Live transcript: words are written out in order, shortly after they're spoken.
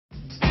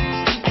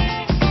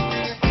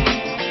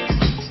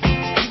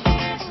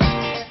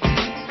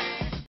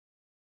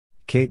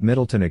Kate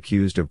Middleton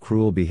accused of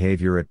cruel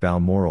behavior at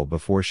Balmoral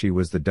before she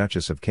was the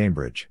Duchess of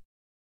Cambridge.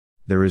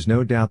 There is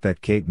no doubt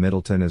that Kate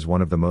Middleton is one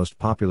of the most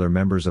popular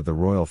members of the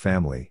royal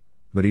family,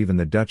 but even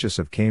the Duchess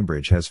of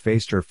Cambridge has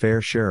faced her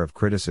fair share of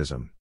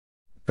criticism.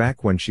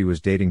 Back when she was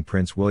dating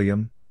Prince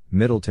William,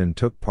 Middleton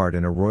took part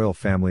in a royal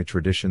family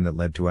tradition that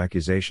led to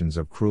accusations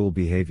of cruel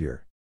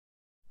behavior.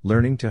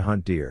 Learning to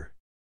hunt deer.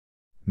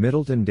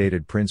 Middleton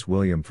dated Prince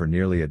William for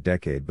nearly a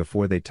decade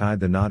before they tied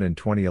the knot in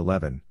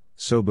 2011,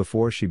 so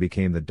before she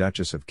became the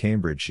Duchess of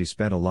Cambridge she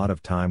spent a lot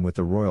of time with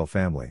the royal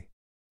family.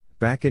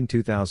 Back in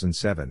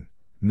 2007,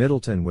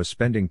 Middleton was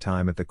spending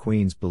time at the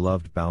Queen's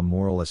beloved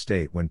Balmoral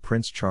estate when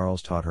Prince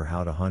Charles taught her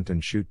how to hunt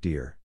and shoot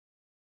deer.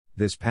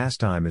 This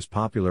pastime is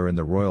popular in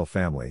the royal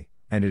family,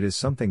 and it is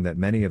something that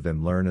many of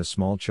them learn as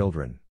small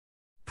children.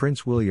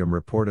 Prince William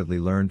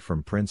reportedly learned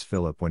from Prince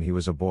Philip when he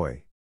was a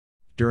boy.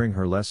 During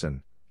her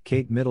lesson,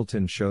 Kate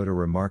Middleton showed a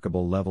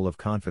remarkable level of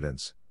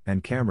confidence,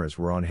 and cameras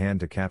were on hand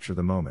to capture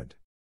the moment.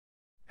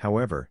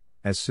 However,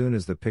 as soon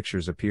as the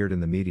pictures appeared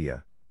in the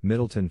media,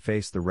 Middleton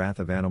faced the wrath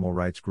of animal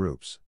rights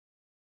groups.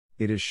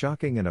 "It is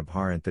shocking and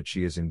abhorrent that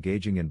she is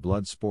engaging in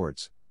blood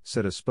sports,"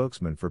 said a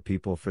spokesman for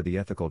People for the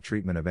Ethical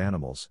Treatment of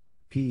Animals,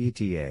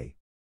 PETA.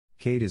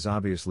 "Kate is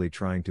obviously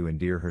trying to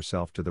endear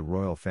herself to the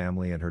royal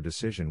family and her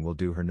decision will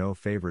do her no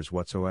favors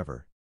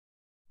whatsoever."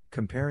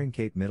 Comparing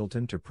Kate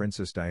Middleton to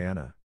Princess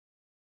Diana.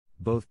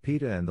 Both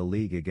PETA and the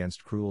League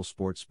Against Cruel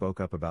Sport spoke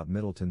up about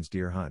Middleton's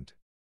deer hunt.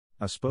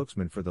 A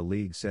spokesman for the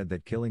league said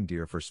that killing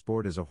deer for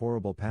sport is a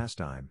horrible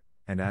pastime,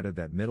 and added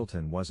that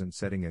Middleton wasn't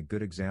setting a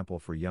good example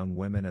for young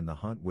women and the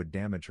hunt would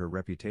damage her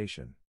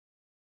reputation.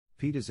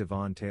 PETA's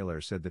Yvonne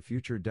Taylor said the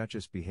future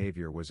Duchess'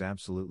 behavior was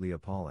absolutely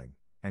appalling,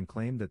 and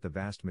claimed that the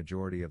vast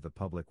majority of the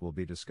public will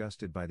be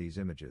disgusted by these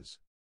images.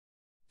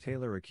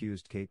 Taylor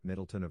accused Kate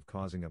Middleton of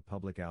causing a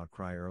public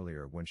outcry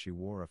earlier when she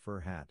wore a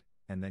fur hat,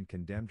 and then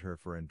condemned her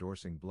for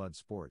endorsing blood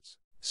sports.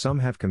 "Some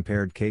have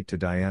compared Kate to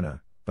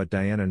Diana, but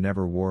Diana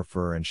never wore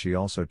fur and she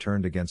also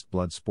turned against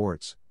blood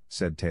sports,"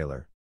 said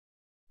Taylor.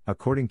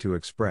 According to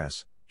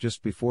Express,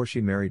 just before she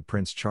married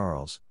Prince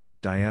Charles,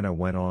 Diana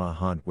went on a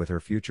hunt with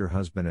her future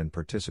husband and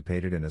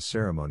participated in a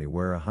ceremony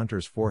where a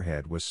hunter's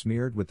forehead was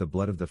smeared with the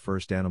blood of the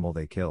first animal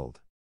they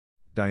killed.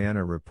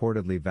 Diana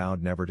reportedly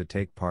vowed never to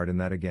take part in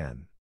that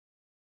again.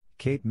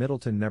 Kate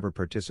Middleton never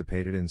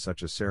participated in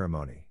such a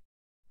ceremony.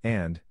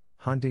 And,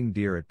 hunting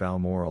deer at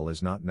Balmoral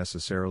is not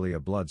necessarily a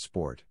blood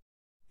sport.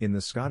 In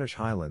the Scottish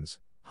Highlands,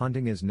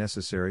 hunting is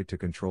necessary to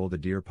control the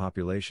deer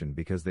population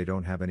because they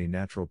don't have any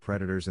natural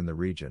predators in the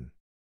region.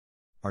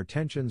 Are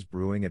tensions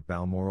brewing at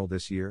Balmoral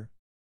this year?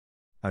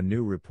 A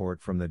new report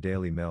from the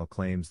Daily Mail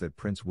claims that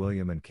Prince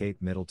William and Kate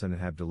Middleton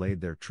have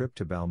delayed their trip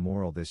to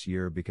Balmoral this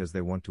year because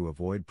they want to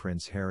avoid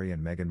Prince Harry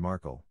and Meghan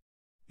Markle.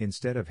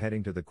 Instead of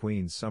heading to the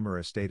Queen's summer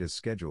estate as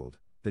scheduled,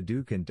 the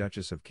Duke and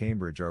Duchess of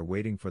Cambridge are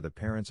waiting for the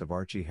parents of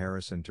Archie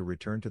Harrison to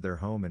return to their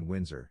home in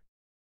Windsor.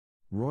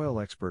 Royal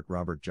expert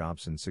Robert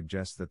Jobson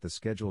suggests that the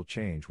schedule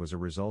change was a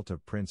result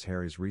of Prince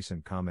Harry's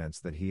recent comments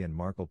that he and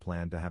Markle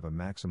plan to have a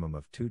maximum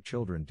of 2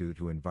 children due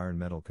to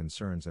environmental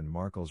concerns and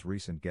Markle's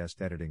recent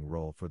guest editing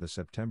role for the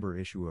September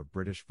issue of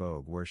British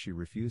Vogue where she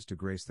refused to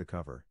grace the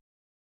cover.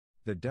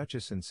 The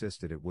Duchess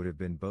insisted it would have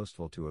been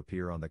boastful to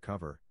appear on the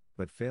cover,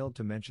 but failed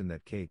to mention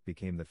that Kate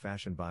became the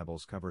Fashion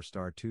Bible's cover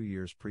star 2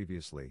 years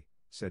previously,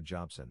 said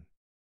Jobson.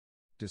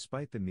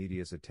 Despite the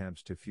media's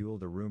attempts to fuel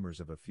the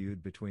rumors of a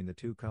feud between the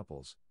two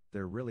couples,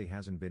 there really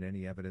hasn't been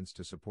any evidence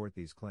to support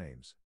these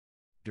claims.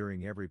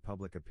 During every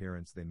public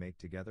appearance they make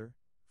together,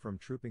 from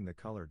Trooping the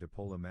Colour to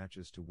polo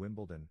matches to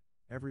Wimbledon,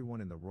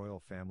 everyone in the royal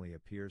family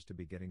appears to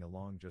be getting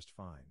along just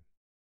fine.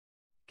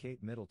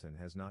 Kate Middleton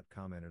has not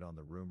commented on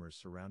the rumors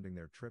surrounding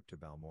their trip to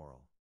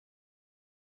Balmoral.